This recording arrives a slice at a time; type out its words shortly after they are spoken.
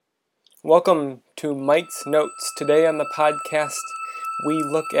Welcome to Mike's Notes. Today on the podcast, we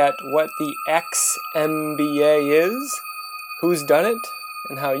look at what the XMBA is, who's done it,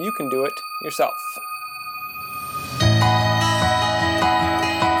 and how you can do it yourself.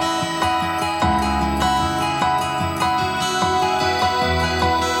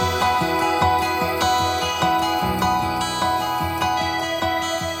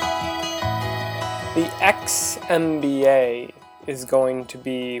 The XMBA is going to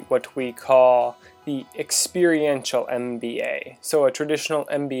be what we call the experiential MBA. So a traditional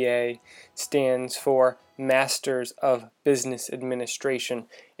MBA stands for Masters of Business Administration,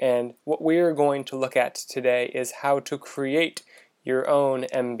 and what we're going to look at today is how to create your own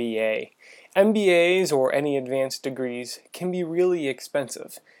MBA. MBAs, or any advanced degrees, can be really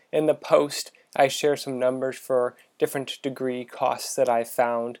expensive. In the post, I share some numbers for different degree costs that I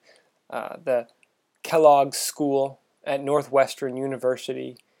found. The Kellogg School at Northwestern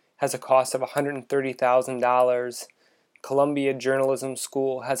University has a cost of $130,000. Columbia Journalism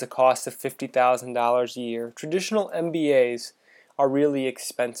School has a cost of $50,000 a year. Traditional MBAs are really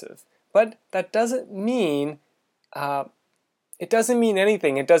expensive, but that doesn't mean anything. It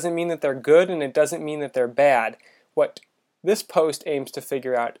doesn't mean that they're good, and it doesn't mean that they're bad. What this post aims to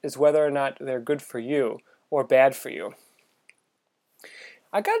figure out is whether or not they're good for you or bad for you.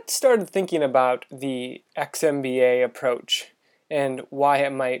 I got started thinking about the XMBA approach and why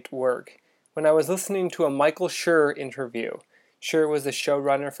it might work when I was listening to a Michael Schur interview. Schur was the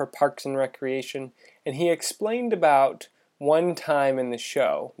showrunner for Parks and Recreation, and he explained about one time in the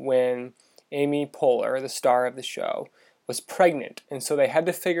show when Amy Poehler, the star of the show, was pregnant, and so they had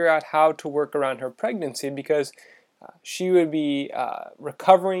to figure out how to work around her pregnancy because she would be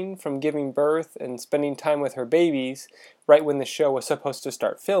recovering from giving birth and spending time with her babies right when the show was supposed to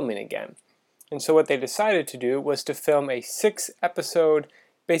start filming again. And so what they decided to do was to film a 6-episode,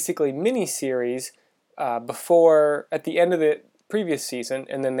 basically mini-series at the end of the previous season,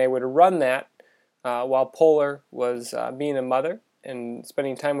 and then they would run that while Poehler was being a mother and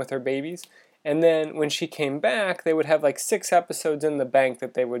spending time with her babies. And then when she came back, they would have like 6 episodes in the bank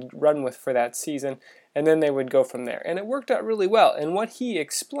that they would run with for that season, and then they would go from there. And it worked out really well. And what he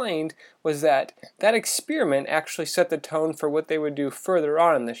explained was that experiment actually set the tone for what they would do further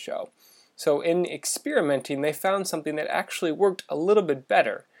on in the show. So in experimenting, they found something that actually worked a little bit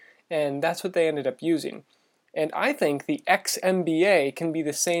better, and that's what they ended up using. And I think the XMBA can be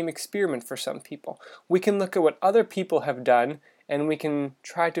the same experiment for some people. We can look at what other people have done, and we can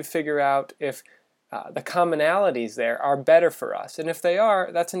try to figure out if the commonalities there are better for us. And if they are,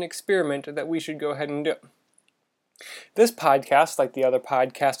 that's an experiment that we should go ahead and do. This podcast, like the other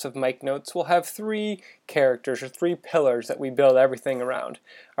podcasts of Mike Notes, will have 3 characters or 3 pillars that we build everything around.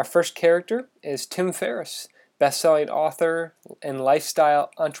 Our first character is Tim Ferriss, best-selling author and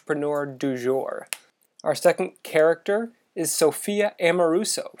lifestyle entrepreneur du jour. Our second character is Sophia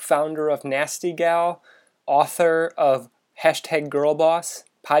Amoruso, founder of Nasty Gal, author of #GirlBoss,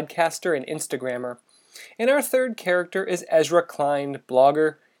 podcaster and Instagrammer. And our third character is Ezra Klein,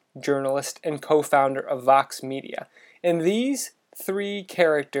 blogger, journalist, and co-founder of Vox Media. In these 3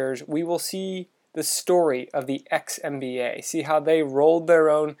 characters, we will see the story of the XMBA, see how they rolled their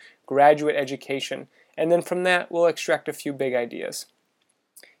own graduate education, and then from that, we'll extract a few big ideas.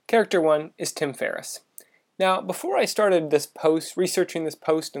 Character 1 is Tim Ferriss. Now, before I started this post, researching this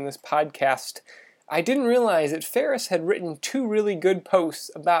post and this podcast, I didn't realize that Ferriss had written 2 really good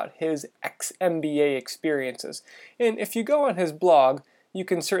posts about his XMBA experiences. And if you go on his blog, you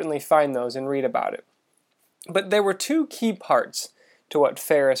can certainly find those and read about it. But there were 2 key parts to what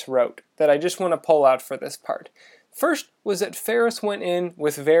Ferriss wrote that I just want to pull out for this part. First was that Ferriss went in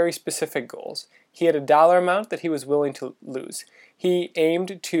with very specific goals. He had a dollar amount that he was willing to lose. He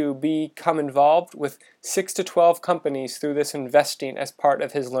aimed to become involved with 6 to 12 companies through this investing as part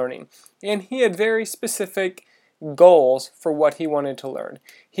of his learning. And he had very specific goals for what he wanted to learn.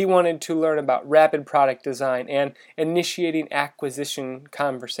 He wanted to learn about rapid product design and initiating acquisition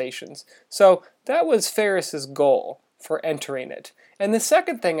conversations. So that was Ferriss's goal for entering it. And the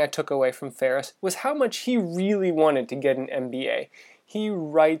second thing I took away from Ferriss was how much he really wanted to get an MBA. He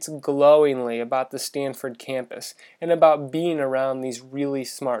writes glowingly about the Stanford campus and about being around these really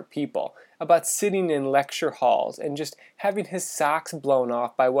smart people, about sitting in lecture halls and just having his socks blown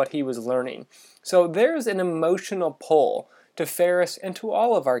off by what he was learning. So there's an emotional pull to Ferriss and to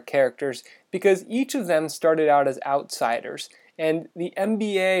all of our characters because each of them started out as outsiders. And the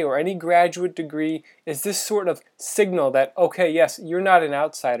MBA or any graduate degree is this sort of signal that, okay, yes, you're not an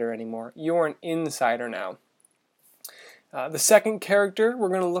outsider anymore. You're an insider now. The second character we're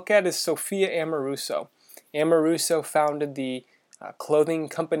going to look at is Sophia Amoruso. Amoruso founded the clothing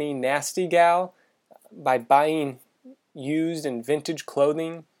company Nasty Gal by buying used and vintage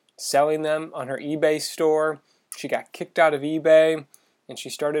clothing, selling them on her eBay store. She got kicked out of eBay and she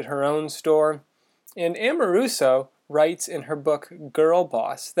started her own store. And Amoruso writes in her book Girl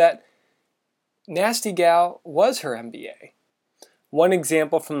Boss that Nasty Gal was her MBA. One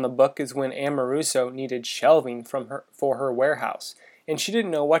example from the book is when Amoruso needed shelving for her warehouse, and she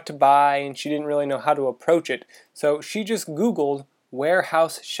didn't know what to buy and she didn't really know how to approach it, so she just Googled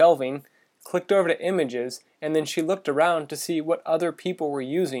warehouse shelving, clicked over to images, and then she looked around to see what other people were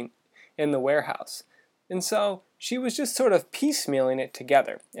using in the warehouse. And so she was just sort of piecemealing it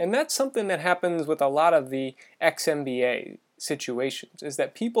together. And that's something that happens with a lot of the ex-MBA situations, is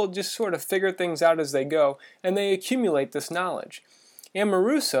that people just sort of figure things out as they go and they accumulate this knowledge.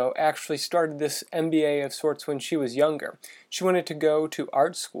 Amoruso actually started this MBA of sorts when she was younger. She wanted to go to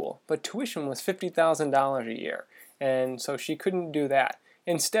art school, but tuition was $50,000 a year, and so she couldn't do that.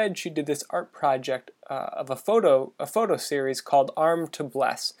 Instead, she did this art project of a photo series called Armed to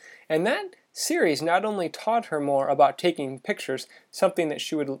Bless, and that series not only taught her more about taking pictures, something that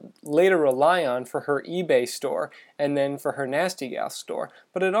she would later rely on for her eBay store and then for her Nasty Gal store,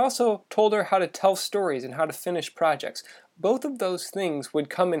 but it also told her how to tell stories and how to finish projects. Both of those things would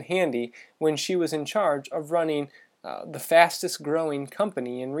come in handy when she was in charge of running the fastest growing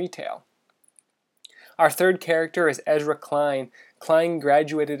company in retail. Our third character is Ezra Klein. Klein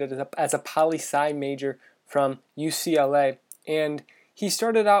graduated as a poli-sci major from UCLA, and he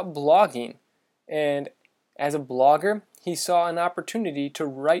started out blogging. And as a blogger, he saw an opportunity to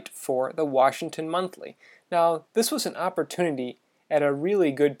write for the Washington Monthly. Now, this was an opportunity at a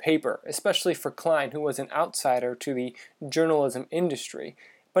really good paper, especially for Klein, who was an outsider to the journalism industry.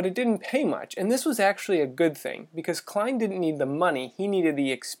 But it didn't pay much, and this was actually a good thing, because Klein didn't need the money, he needed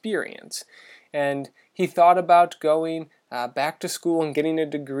the experience. And he thought about going back to school and getting a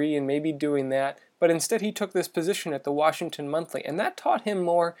degree and maybe doing that, but instead he took this position at the Washington Monthly, and that taught him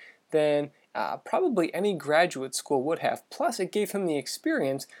more than probably any graduate school would have. Plus, it gave him the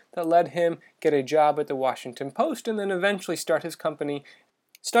experience that led him get a job at the Washington Post and then eventually start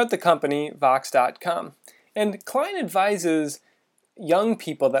the company Vox.com. And Klein advises young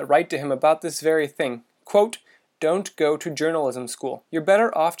people that write to him about this very thing. Quote, "Don't go to journalism school. You're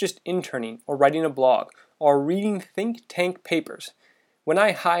better off just interning or writing a blog or reading think tank papers. When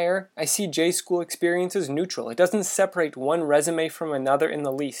I hire, I see J-School experience as neutral. It doesn't separate one resume from another in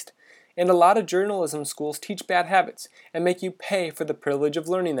the least. And a lot of journalism schools teach bad habits and make you pay for the privilege of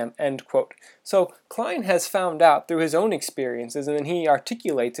learning them." End quote. So Klein has found out through his own experiences, and then he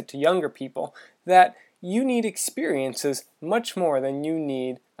articulates it to younger people, that you need experiences much more than you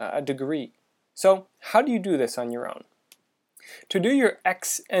need a degree. So how do you do this on your own? To do your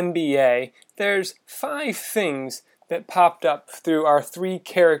ex-MBA, there's 5 things that popped up through our 3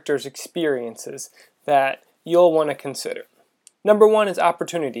 characters' experiences that you'll want to consider. Number 1 is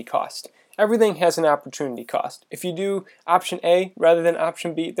opportunity cost. Everything has an opportunity cost. If you do option A rather than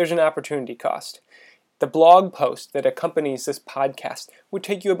option B, there's an opportunity cost. The blog post that accompanies this podcast would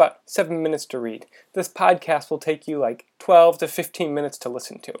take you about 7 minutes to read. This podcast will take you like 12 to 15 minutes to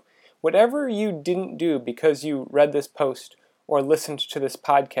listen to. Whatever you didn't do because you read this post or listened to this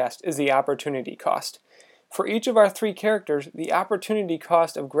podcast is the opportunity cost. For each of our 3 characters, the opportunity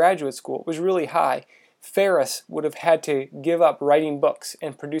cost of graduate school was really high. Ferris would have had to give up writing books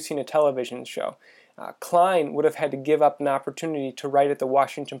and producing a television show. Klein would have had to give up an opportunity to write at the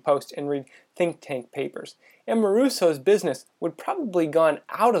Washington Post and read think tank papers. Amoruso's business would probably gone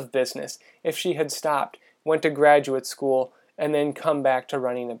out of business if she had stopped, went to graduate school, and then come back to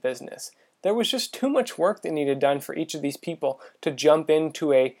running a business. There was just too much work that needed done for each of these people to jump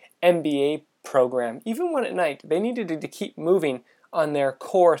into a MBA program. Even when at night, they needed to keep moving on their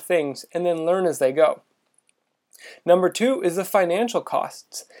core things and then learn as they go. Number 2 is the financial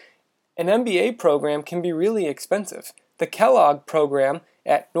costs. An MBA program can be really expensive. The Kellogg program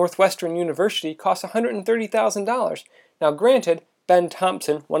at Northwestern University costs $130,000. Now granted, Ben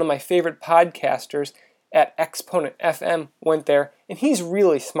Thompson, one of my favorite podcasters at Exponent FM, went there, and he's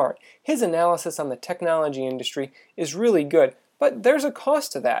really smart. His analysis on the technology industry is really good, but there's a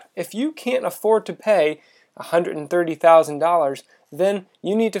cost to that. If you can't afford to pay $130,000, then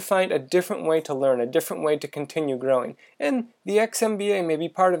you need to find a different way to learn, a different way to continue growing. And the ex-MBA may be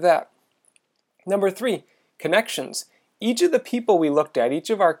part of that. Number 3, connections. Each of the people we looked at, each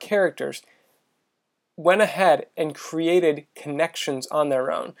of our characters, went ahead and created connections on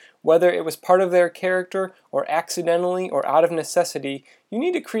their own. Whether it was part of their character or accidentally or out of necessity, you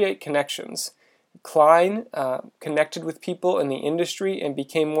need to create connections. Klein connected with people in the industry and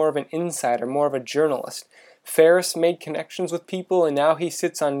became more of an insider, more of a journalist. Ferris made connections with people, and now he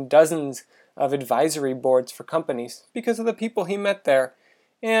sits on dozens of advisory boards for companies because of the people he met there.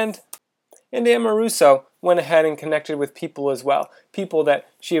 And Amoruso went ahead and connected with people as well, people that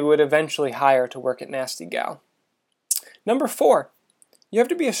she would eventually hire to work at Nasty Gal. Number 4, you have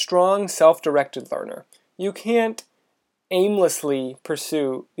to be a strong, self-directed learner. You can't aimlessly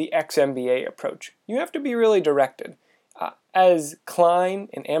pursue the ex-MBA approach. You have to be really directed. As Klein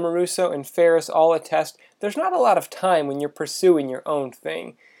and Amoruso and Ferris all attest, there's not a lot of time when you're pursuing your own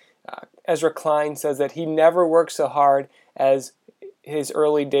thing. Ezra Klein says that he never worked so hard as his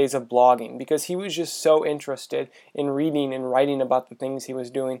early days of blogging because he was just so interested in reading and writing about the things he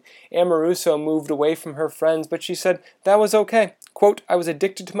was doing. Amoruso moved away from her friends, but she said that was okay. Quote, I was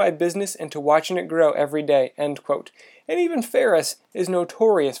addicted to my business and to watching it grow every day, end quote. And even Ferris is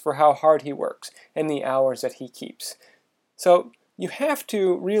notorious for how hard he works and the hours that he keeps. So you have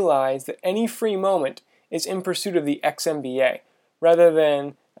to realize that any free moment is in pursuit of the ex-MBA rather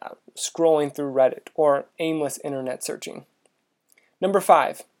than scrolling through Reddit or aimless internet searching. Number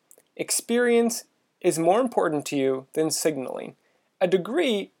 5, experience is more important to you than signaling. A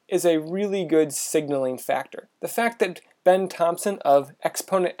degree is a really good signaling factor. The fact that Ben Thompson of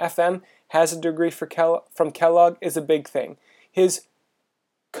Exponent FM has a degree from Kellogg is a big thing. His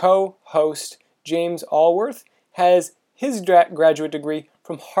co-host, James Allworth, has his graduate degree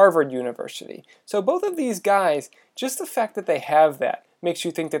from Harvard University. So both of these guys, just the fact that they have that makes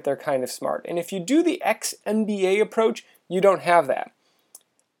you think that they're kind of smart. And if you do the ex-MBA approach, you don't have that.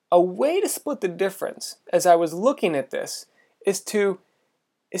 A way to split the difference, as I was looking at this, is to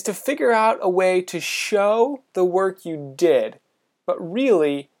figure out a way to show the work you did, but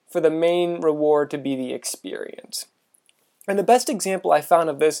really for the main reward to be the experience. And the best example I found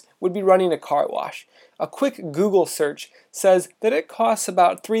of this would be running a car wash. A quick Google search says that it costs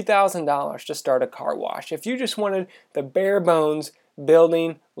about $3,000 to start a car wash. If you just wanted the bare bones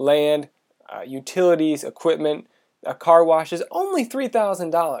building, land, utilities, equipment, a car wash is only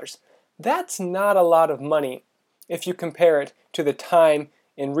 $3,000. That's not a lot of money if you compare it to the time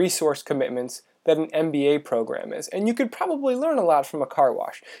and resource commitments that an MBA program is. And you could probably learn a lot from a car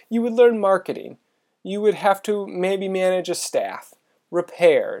wash. You would learn marketing. You would have to maybe manage a staff,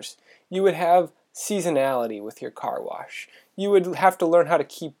 repairs. You would have seasonality with your car wash. You would have to learn how to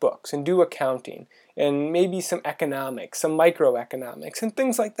keep books and do accounting and maybe some economics, some microeconomics and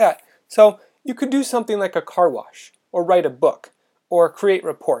things like that. So you could do something like a car wash or write a book or create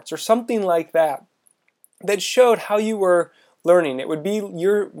reports or something like that that showed how you were learning. It would be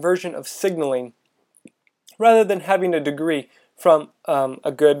your version of signaling rather than having a degree from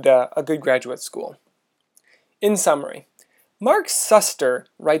a good graduate school. In summary, Mark Suster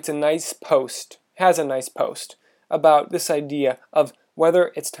has a nice post about this idea of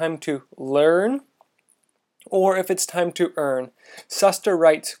whether it's time to learn or if it's time to earn. Suster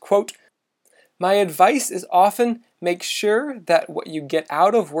writes, quote, my advice is often make sure that what you get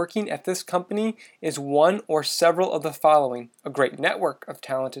out of working at this company is one or several of the following: a great network of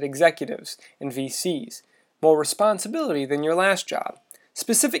talented executives and VCs, more responsibility than your last job,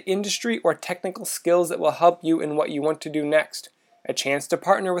 specific industry or technical skills that will help you in what you want to do next, a chance to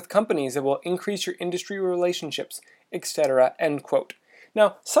partner with companies that will increase your industry relationships, etc. End quote.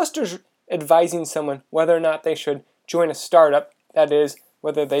 Now, Suster's advising someone whether or not they should join a startup, that is,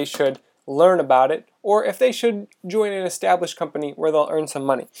 whether they should learn about it, or if they should join an established company where they'll earn some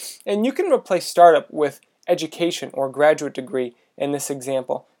money. And you can replace startup with education or graduate degree in this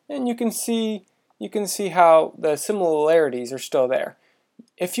example, and you can see how the similarities are still there.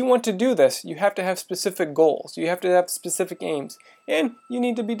 If you want to do this, you have to have specific goals, you have to have specific aims, and you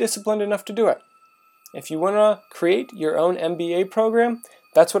need to be disciplined enough to do it. If you want to create your own MBA program,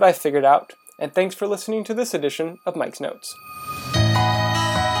 that's what I figured out, and thanks for listening to this edition of Mike's Notes.